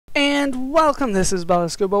And welcome, this is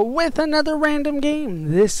Bellascuba with another random game.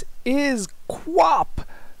 This is QWOP.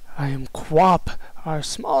 I am QWOP, our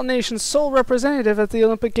small nation's sole representative at the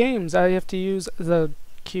Olympic Games. I have to use the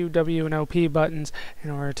Q, W, and OP buttons in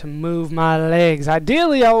order to move my legs.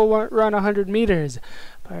 Ideally, I will run 100 meters,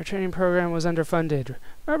 but our training program was underfunded.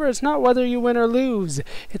 Remember, it's not whether you win or lose,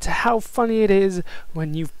 it's how funny it is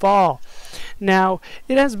when you fall. Now,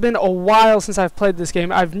 it has been a while since I've played this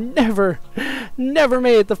game. I've never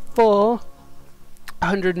made the full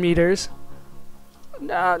 100 meters.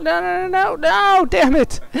 No, damn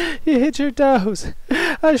it! You hit your toes.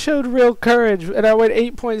 I showed real courage, and I went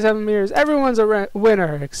 8.7 meters. Everyone's a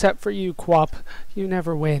winner, except for you, QWOP. You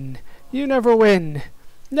never win. You never win.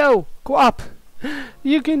 No, QWOP.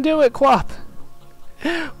 You can do it, QWOP.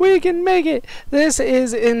 We can make it. This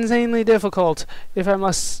is insanely difficult, if I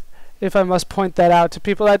must point that out to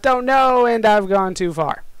people that don't know, and I've gone too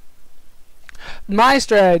far. My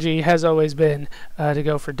strategy has always been to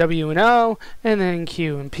go for W and O, and then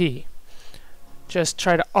Q and P. Just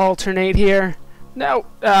try to alternate here. No,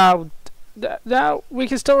 no, we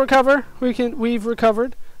can still recover. We've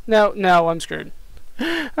recovered. No, I'm screwed.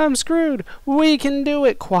 I'm screwed. We can do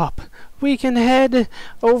it, QWOP. We can head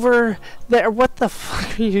over there. What the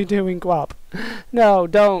fuck are you doing, QWOP? No,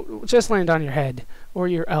 don't. Just land on your head or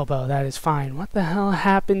your elbow. That is fine. What the hell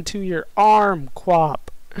happened to your arm, QWOP?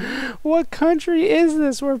 What country is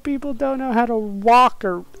this where people don't know how to walk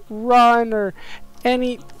or run or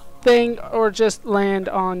anything, or just land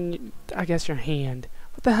on, I guess, your hand?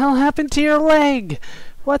 What the hell happened to your leg?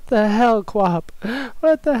 What the hell, QWOP?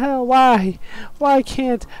 What the hell? Why? Why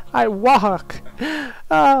can't I walk?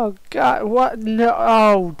 Oh God! What? No!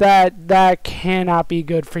 Oh, that cannot be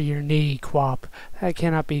good for your knee, QWOP. That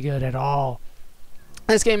cannot be good at all.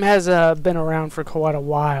 This game has been around for quite a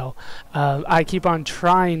while. I keep on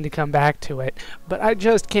trying to come back to it, but I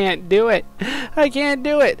just can't do it. I can't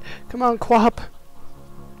do it. Come on, QWOP.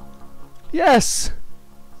 Yes,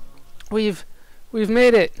 we've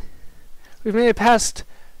made it. We've made it past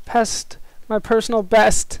my personal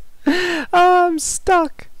best. Oh, I'm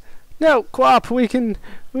stuck. No, QWOP, we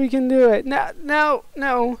can do it. No.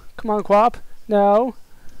 Come on, QWOP. No.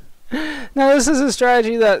 Now, this is a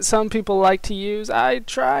strategy that some people like to use. I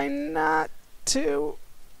try not to.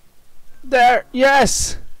 There.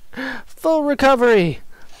 Yes. Full recovery.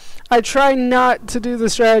 I try not to do the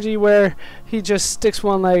strategy where he just sticks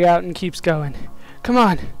one leg out and keeps going. Come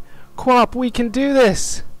on, QWOP, we can do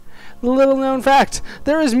this. Little known fact,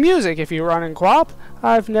 there is music if you run in QWOP.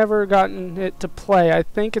 I've never gotten it to play. I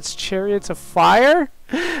think it's Chariots of Fire.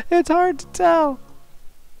 It's hard to tell.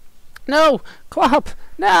 No, QWOP,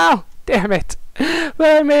 no, damn it. But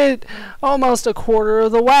I made it almost a quarter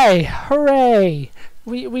of the way. Hooray.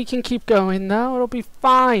 We can keep going though. It'll be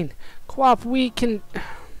fine. QWOP, we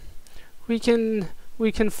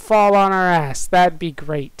can fall on our ass. That'd be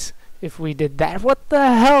great if we did that. What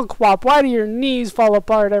the hell, QWOP? Why do your knees fall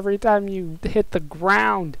apart every time you hit the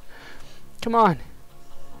ground? Come on.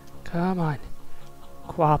 Come on.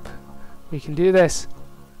 QWOP, we can do this.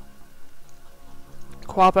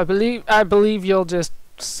 QWOP, I believe you'll just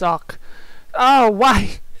suck. Oh,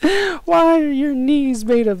 why? Why are your knees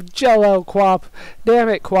made of jello, QWOP? Damn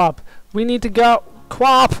it, QWOP. We need to go.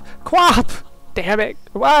 QWOP! Damn it.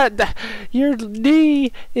 What? Your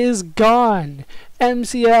knee is gone.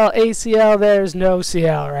 MCL, ACL, there's no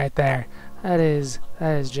CL right there. That is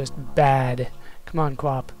just bad. Come on,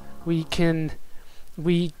 QWOP. We can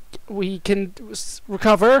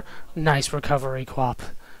recover. Nice recovery, QWOP.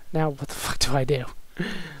 Now, what the fuck do I do?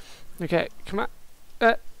 Okay, come on.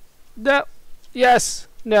 No. Yes.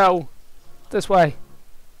 No. This way.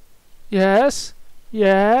 Yes.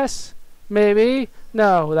 Yes. Maybe.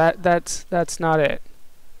 No, that's not it.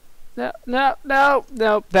 No.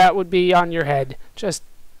 That would be on your head. Just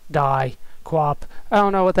die, QWOP. I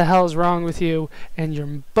don't know what the hell is wrong with you and your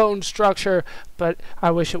bone structure, but I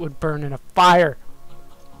wish it would burn in a fire.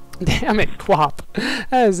 Damn it, QWOP.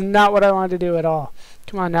 That is not what I wanted to do at all.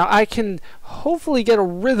 Come on now. I can hopefully get a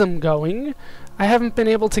rhythm going. I haven't been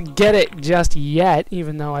able to get it just yet,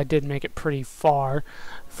 even though I did make it pretty far.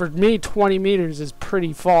 For me, 20 meters is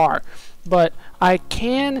pretty far. But I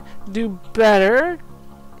can do better.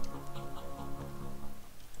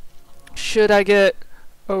 Should I get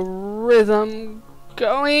a rhythm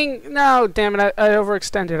going? No, damn it, I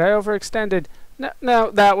overextended.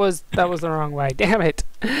 No, that was the wrong way. Damn it.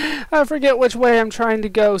 I forget which way I'm trying to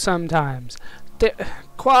go sometimes.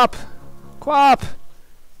 QWOP.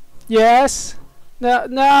 Yes.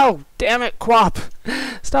 No. Damn it, QWOP.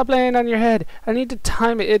 Stop laying on your head. I need to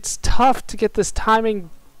time it. It's tough to get this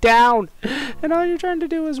timing down. And all you're trying to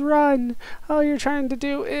do is run. All you're trying to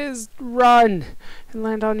do is run and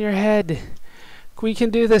land on your head. We can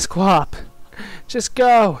do this, QWOP. Just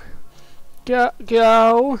go. Go.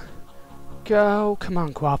 Go. Go. Come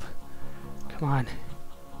on, QWOP. Come on.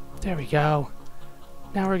 There we go.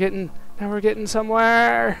 Now we're getting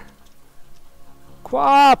somewhere.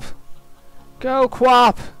 QWOP. Go,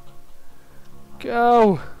 QWOP.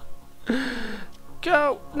 Go.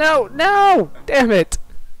 Go. No, no. Damn it.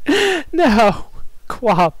 No.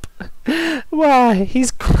 QWOP. Why?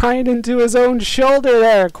 He's crying into his own shoulder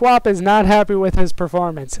there. QWOP is not happy with his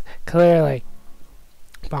performance. Clearly.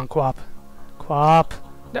 Come on, QWOP. QWOP.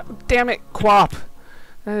 No, damn it, QWOP.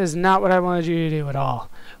 That is not what I wanted you to do at all.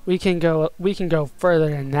 We can go further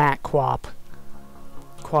than that, QWOP.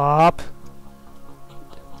 QWOP.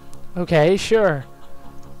 Okay, sure.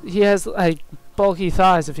 He has like bulky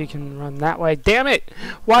thighs if he can run that way. Damn it!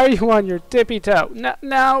 Why are you on your tippy toe? No,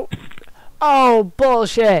 no. Oh,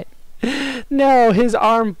 bullshit. No, his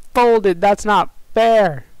arm folded. That's not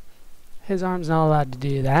fair. His arm's not allowed to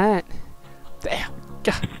do that. Damn.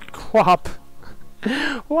 God, QWOP.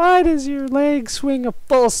 Why does your leg swing a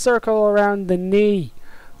full circle around the knee?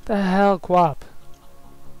 The hell, QWOP?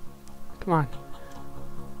 Come on.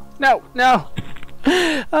 No, no.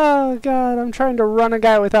 Oh, God, I'm trying to run a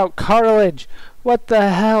guy without cartilage. What the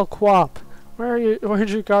hell, QWOP? Where'd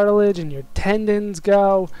your cartilage and your tendons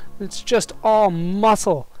go? It's just all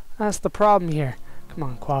muscle. That's the problem here. Come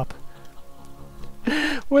on, QWOP.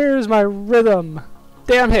 Where's my rhythm?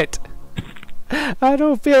 Damn it! I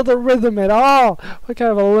don't feel the rhythm at all. What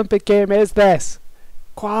kind of Olympic game is this?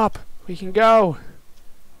 QWOP, we can go.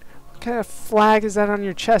 What kind of flag is that on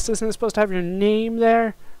your chest? Isn't it supposed to have your name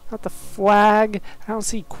there? Not the flag. I don't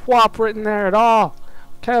see QWOP written there at all.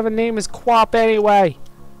 What kind of a name is QWOP anyway?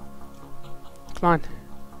 Come on.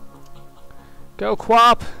 Go,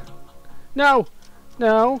 QWOP. No.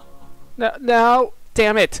 No. No. No.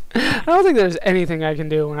 Damn it. I don't think there's anything I can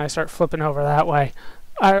do when I start flipping over that way.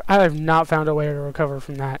 I have not found a way to recover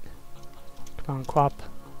from that. Come on, QWOP.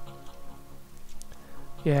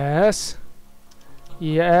 Yes.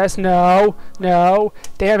 Yes. No. No.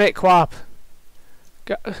 Damn it, QWOP.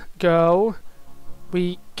 Go.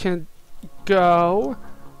 We can go.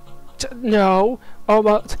 No.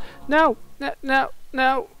 Almost. No. No. No.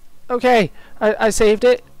 No. Okay. I saved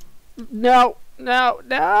it. No. No.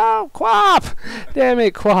 No. QWOP. Damn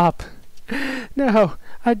it, QWOP. No.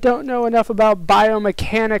 I don't know enough about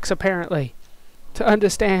biomechanics, apparently, to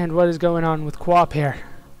understand what is going on with QWOP here.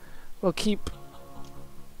 We'll keep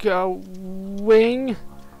going.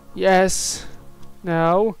 Yes.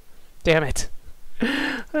 No. Damn it.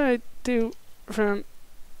 What do I do from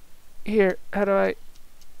here? How do I...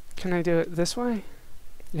 Can I do it this way?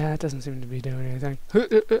 Yeah, it doesn't seem to be doing anything.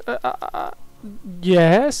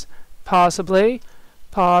 Yes. Possibly.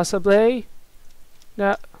 Possibly.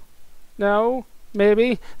 No. No.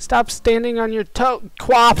 Maybe. Stop standing on your toe.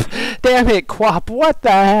 QWOP! Damn it, QWOP. What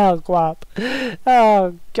the hell, QWOP?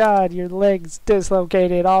 Oh, God, your leg's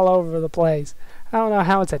dislocated all over the place. I don't know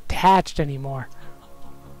how it's attached anymore.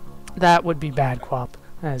 That would be bad, QWOP.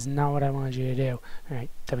 That is not what I wanted you to do. Alright,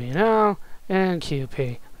 WNO and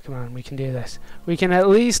QP. Come on, we can do this. We can at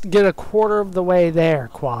least get a quarter of the way there,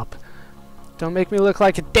 QWOP. Don't make me look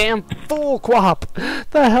like a damn fool, QWOP!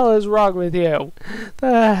 The hell is wrong with you?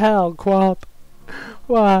 The hell, QWOP?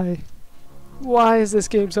 Why? Why is this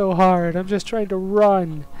game so hard? I'm just trying to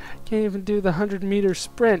run. Can't even do the 100-meter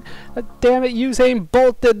sprint. Damn it, Usain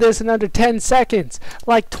Bolt did this in under 10 seconds.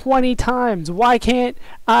 Like 20 times. Why can't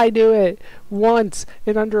I do it once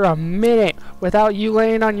in under a minute without you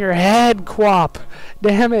laying on your head, QWOP?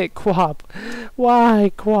 Damn it, QWOP.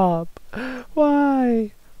 Why, QWOP?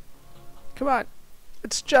 Why? Come on.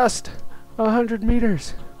 It's just 100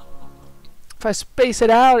 meters. If I space it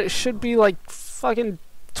out, it should be like fucking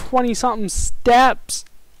 20-something steps.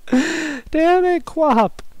 Damn it,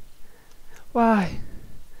 QWOP. Why?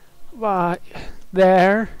 Why?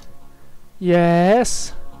 There.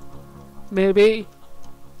 Yes. Maybe.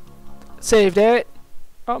 Saved it.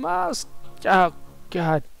 Almost. Oh,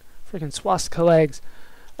 God. Freaking swastika legs.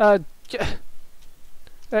 There.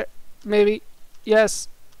 Maybe. Yes.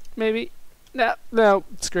 Maybe. No. No.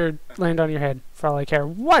 Screwed. Land on your head. For all I care.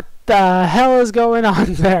 What the hell is going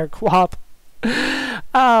on there, QWOP?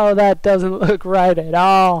 Oh, that doesn't look right at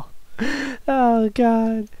all. Oh,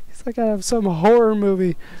 God. It's like out of some horror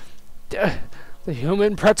movie. The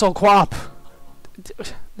human pretzel QWOP.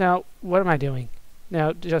 Now, what am I doing?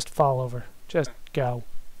 Now, just fall over. Just go.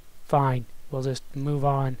 Fine. We'll just move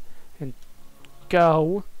on. And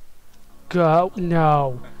go. Go.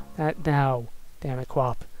 No. No. Damn it,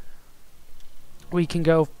 QWOP. We can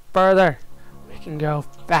go further. We can go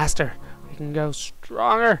faster. We can go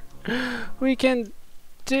stronger. We can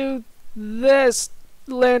do this.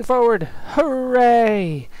 Land forward.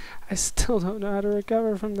 Hooray! I still don't know how to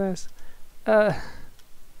recover from this.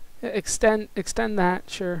 Extend that,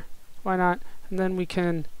 sure. Why not? And then we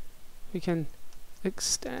can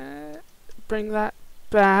extend, bring that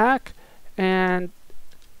back and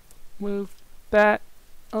move that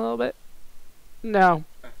a little bit. No,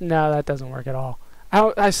 that doesn't work at all.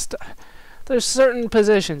 There's certain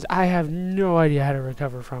positions I have no idea how to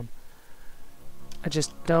recover from. I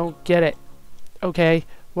just don't get it. Okay,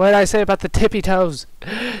 what did I say about the tippy toes?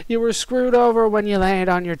 You were screwed over when you land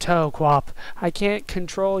on your toe, QWOP. I can't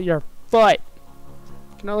control your foot.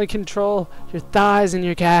 I can only control your thighs and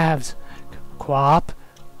your calves. QWOP.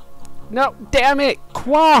 No, damn it,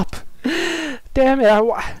 QWOP. Damn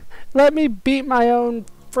it, let me beat my own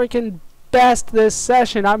freaking best this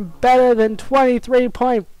session. I'm better than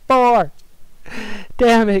 23.4.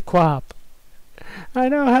 Damn it, QWOP. I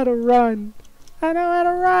know how to run. I know how to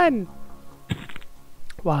run.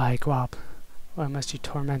 Why, QWOP? Why must you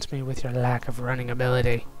torment me with your lack of running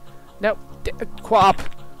ability? No, QWOP.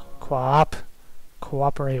 QWOP.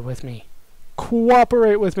 Cooperate with me.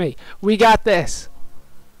 Cooperate with me. We got this.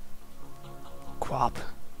 QWOP.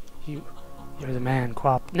 You're the man,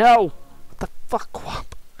 QWOP. No! What the fuck, QWOP?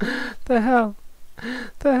 The hell?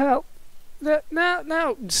 The hell?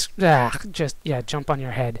 No. Just, jump on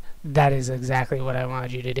your head. That is exactly what I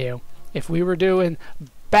wanted you to do. If we were doing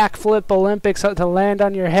backflip Olympics to land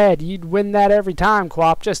on your head, you'd win that every time,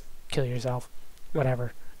 QWOP. Just kill yourself.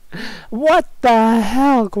 Whatever. What the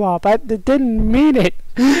hell, QWOP? I didn't mean it.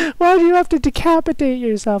 Why do you have to decapitate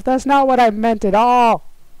yourself? That's not what I meant at all.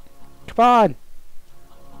 Come on.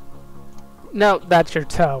 No, that's your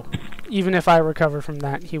toe. Even if I recover from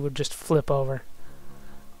that, he would just flip over.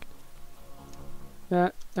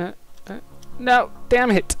 No,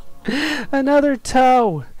 damn it. Another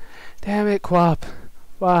toe. Damn it, QWOP.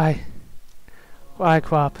 Why? Why,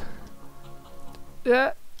 QWOP?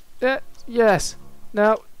 Yes.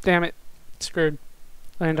 No, damn it. Screwed.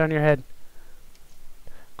 Land on your head.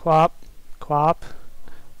 QWOP. QWOP.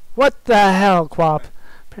 What the hell, QWOP?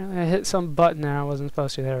 Apparently I hit some button there I wasn't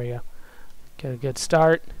supposed to. There we go. Get a good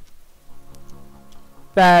start.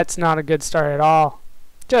 That's not a good start at all.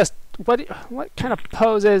 Just, what kind of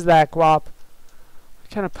pose is that, QWOP? What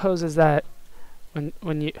kind of pose is that when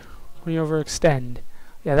you overextend?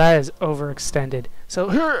 Yeah, that is overextended. So,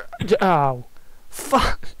 oh,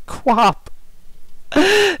 fuck, QWOP.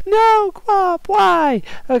 No, QWOP, why?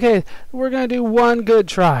 Okay, we're gonna do one good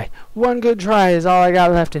try. One good try is all I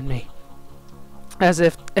got left in me. As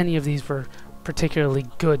if any of these were particularly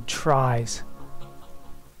good tries.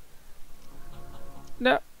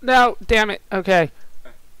 No, damn it. Okay.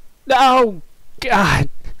 No, God.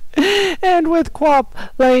 And with QWOP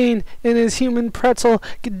laying in his human pretzel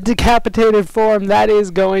decapitated form, that is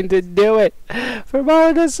going to do it. For more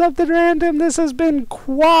of this something random, this has been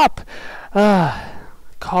QWOP.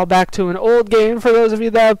 Call back to an old game for those of you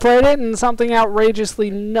that have played it, and something outrageously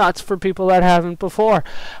nuts for people that haven't before.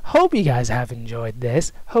 Hope you guys have enjoyed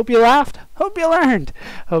this. Hope you laughed. Hope you learned.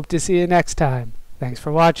 Hope to see you next time. Thanks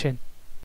for watching.